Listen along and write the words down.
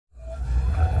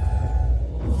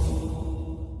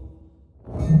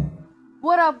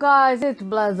up, guys? It's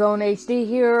Bloodzone HD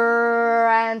here,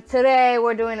 and today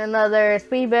we're doing another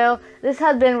speed build. This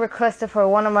has been requested for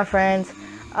one of my friends.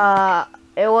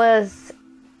 It was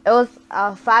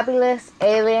a fabulous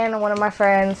alien, one of my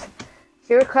friends.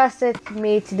 She requested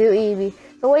me to do eevee.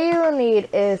 So what you will need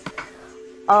is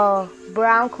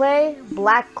brown clay,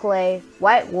 black clay,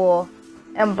 white wool,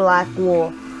 and black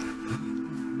wool.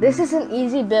 This is an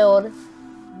easy build.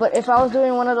 But if I was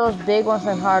doing one of those big ones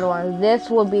and hard ones,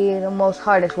 this would be the most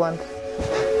hardest one.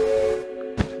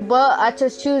 But I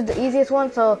just choose the easiest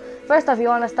one. So first off, you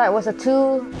want to start with a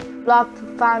 2-block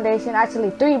foundation, actually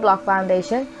 3-block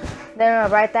foundation. Then a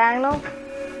right diagonal,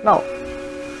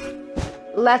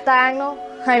 left diagonal,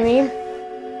 and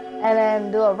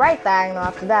then do a right diagonal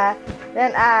after that.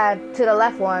 Then add to the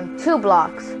left one 2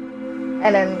 blocks,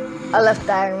 and then a left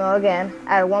diagonal again.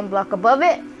 Add 1 block above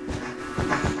it.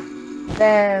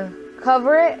 Then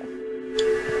cover it.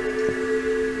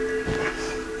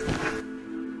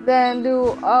 Then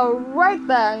do a right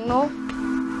diagonal.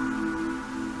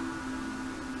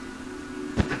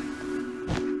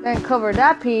 Then cover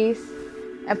that piece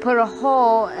and put a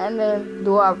hole, and then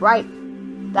do a right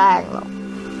diagonal.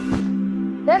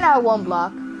 Then add 1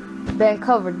 block. Then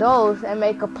cover those and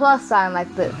make a plus sign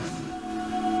like this.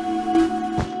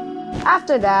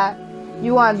 After that,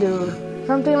 you want to do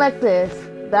something like this.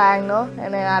 Diagonal,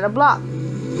 and then add a block.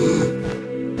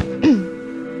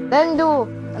 Then do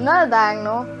another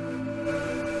diagonal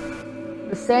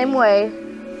the same way.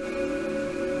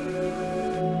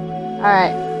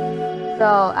 Alright,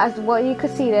 so as what you can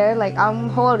see there, like I'm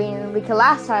holding, because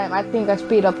last time I think I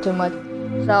speed up too much.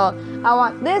 So I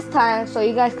want this time so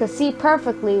you guys can see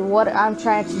perfectly what I'm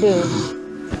trying to do.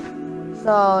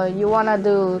 So you want to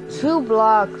do 2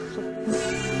 blocks,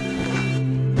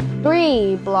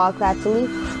 3 blocks actually.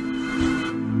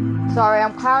 Sorry,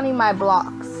 I'm counting my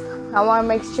blocks. I want to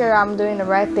make sure I'm doing the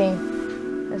right thing.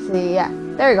 Let's see, yeah,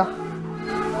 there we go.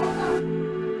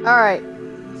 Alright,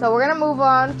 so we're going to move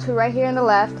on to right here in the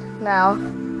left now.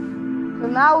 So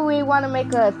now we want to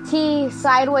make a T,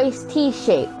 sideways T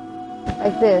shape.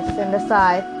 Like this in the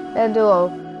side. Then do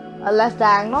a left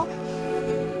diagonal.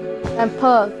 And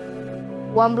put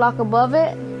 1 block above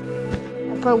it.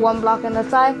 And put 1 block in the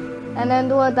side. And then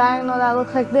do a diagonal that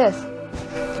looks like this.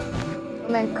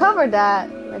 And then cover that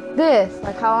like this,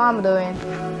 like how I'm doing.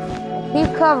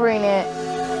 Keep covering it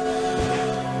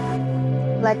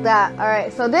like that.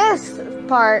 Alright, so this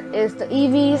part is the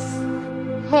eevee's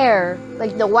hair,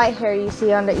 like the white hair you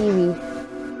see on the eevee.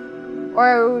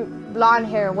 Or blonde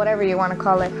hair, whatever you want to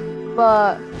call it.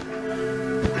 But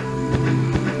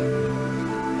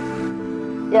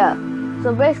yeah,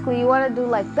 so basically you want to do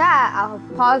like that. I'll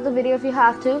pause the video if you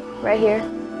have to, right here.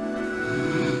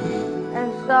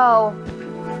 And so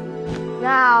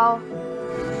now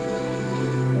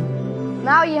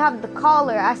you have the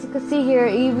collar. As you can see here,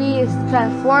 eevee is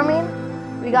transforming.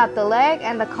 We got the leg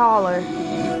and the collar.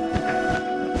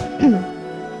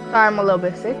 Sorry, I'm a little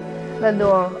bit sick. Then do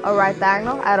a right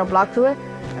diagonal, add a block to it,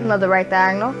 another right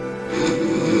diagonal.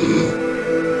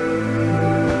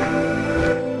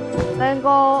 Then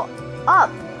go up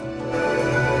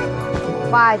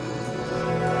by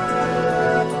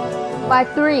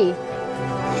 3.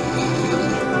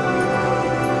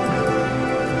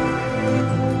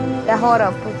 Yeah, hold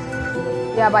up.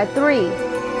 Yeah, by 3.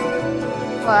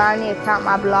 Well, I need to count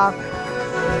my blocks.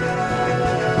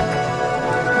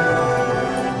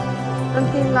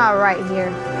 Something's not right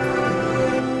here.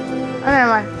 Oh, never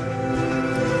mind.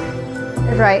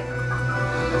 It's right.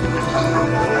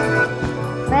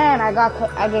 Man, I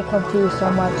get confused so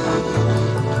much.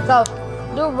 So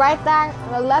do right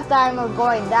diagonal, the left diagonal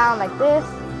going down like this.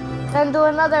 Then do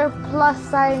another plus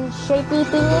sign shapey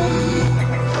thingy.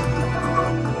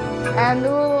 And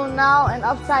do now an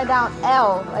upside down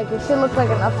L. Like it should look like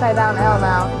an upside down L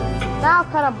now. Now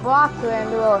cut a block to it and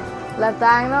do a left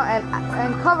diagonal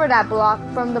and cover that block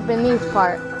from the beneath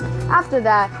part. After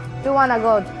that, you want to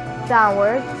go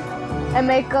downwards and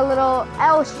make a little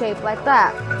L shape like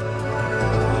that.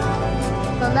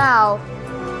 So now,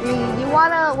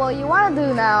 what you want to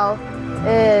do now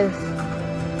is,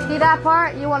 see that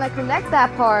part? You want to connect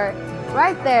that part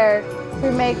right there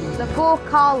to make the full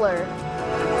collar.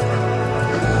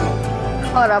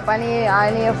 Hold up, I need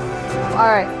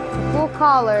alright, full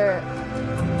collar.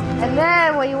 And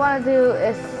then what you want to do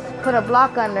is put a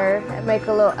block under and make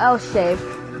a little L shape.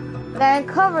 Then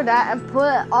cover that and put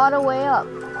it all the way up.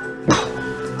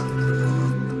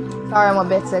 Sorry, I'm a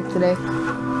bit sick today.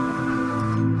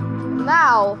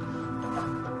 Now,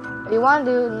 what you want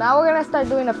to do, now we're going to start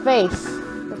doing a face.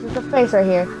 This is the face right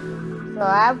here. So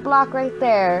I have block right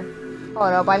there.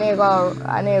 Hold up, I need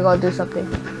to go do something.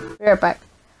 Be right back.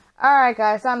 Alright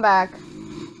guys, I'm back.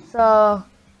 So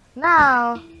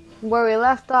now where we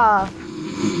left off,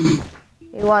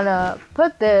 you wanna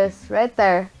put this right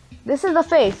there. This is the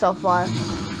face so far.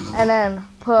 And then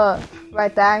put right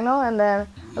diagonal and then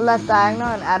left diagonal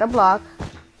and add a block.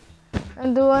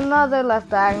 And do another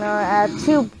left diagonal and add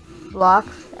 2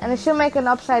 blocks. And it should make an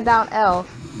upside down L.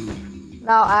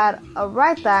 Now add a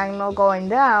right diagonal going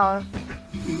down.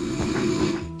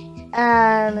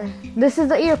 And this is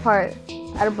the ear part.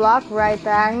 Add a block, right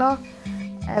diagonal,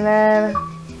 and then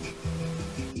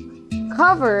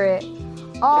cover it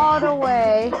all the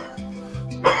way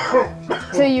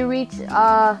till you reach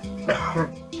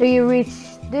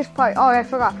this part. Oh, I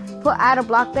forgot. Add a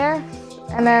block there,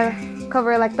 and then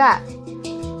cover it like that.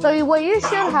 So what you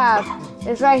should have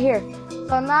is right here.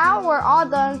 So now we're all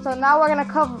done. So now we're gonna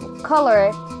color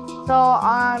it. So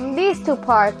on these 2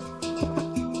 parts,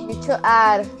 you should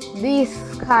add these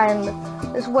kind.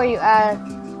 This is where you add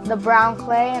the brown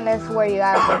clay, and this is where you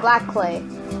add the black clay.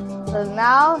 So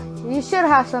now you should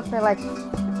have something like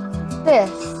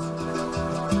this.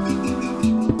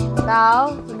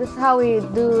 Now this is how we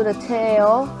do the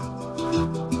tail.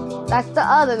 That's the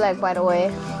other leg, by the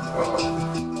way.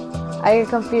 I get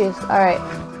confused.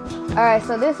 Alright,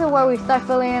 so this is where we start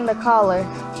filling in the collar.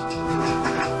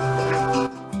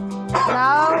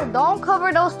 Now don't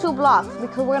cover those 2 blocks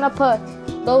because we're gonna put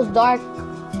those dark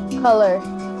color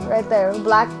right there,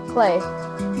 black clay.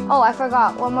 Oh, I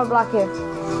forgot, one more block here.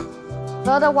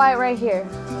 The other white right here.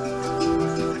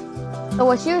 So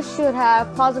what you should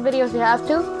have, pause the video if you have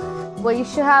to. What you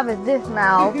should have is this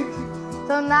now.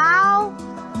 So now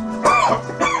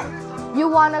you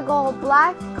want to go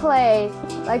black clay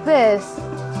like this,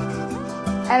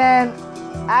 and then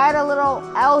add a little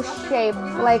L shape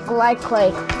like light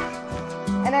clay,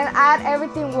 and then add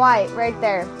everything white right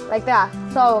there like that.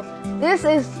 So this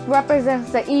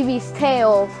represents the eevee's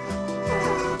tail.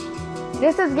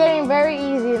 This is getting very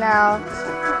easy now.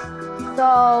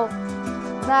 So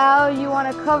now you want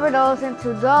to cover those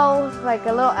into those like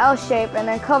a little L shape, and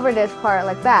then cover this part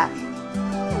like that.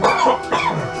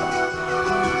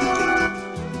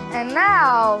 And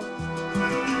now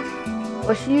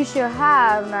what you should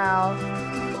have now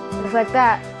is like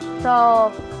that.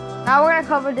 So now we're gonna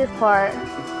cover this part.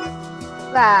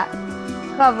 That.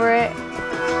 Cover it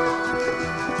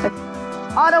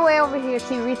all the way over here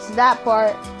till you reach that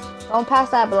part. Don't pass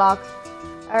that block.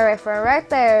 Alright, for right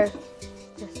there,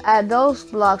 just add those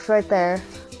blocks right there.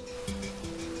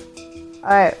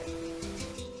 Alright.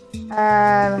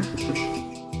 And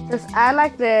just add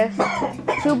like this,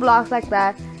 2 blocks like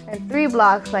that, and 3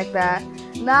 blocks like that.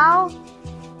 Now,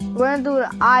 we're gonna do the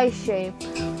eye shape.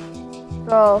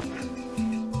 So,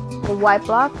 the white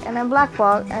block and then black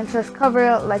block, and just cover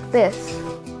it like this.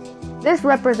 This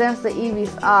represents the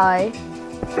eevee's eye.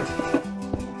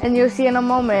 And you'll see in a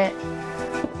moment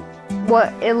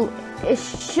what it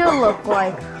should look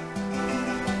like.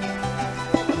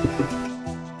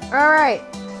 Alright.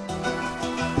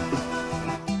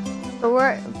 So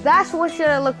that's what should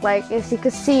it look like. As you can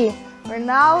see, we're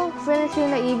now finishing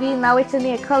the eevee. Now we just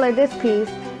need to color this piece.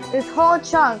 This whole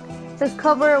chunk, just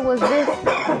cover it with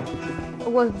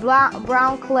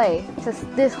brown clay. Just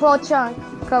this whole chunk,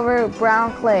 cover it with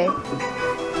brown clay.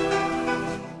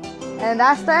 And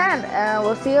that's the end. And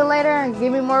we'll see you later, and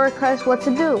give me more requests what to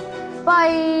do.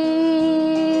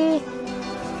 Bye!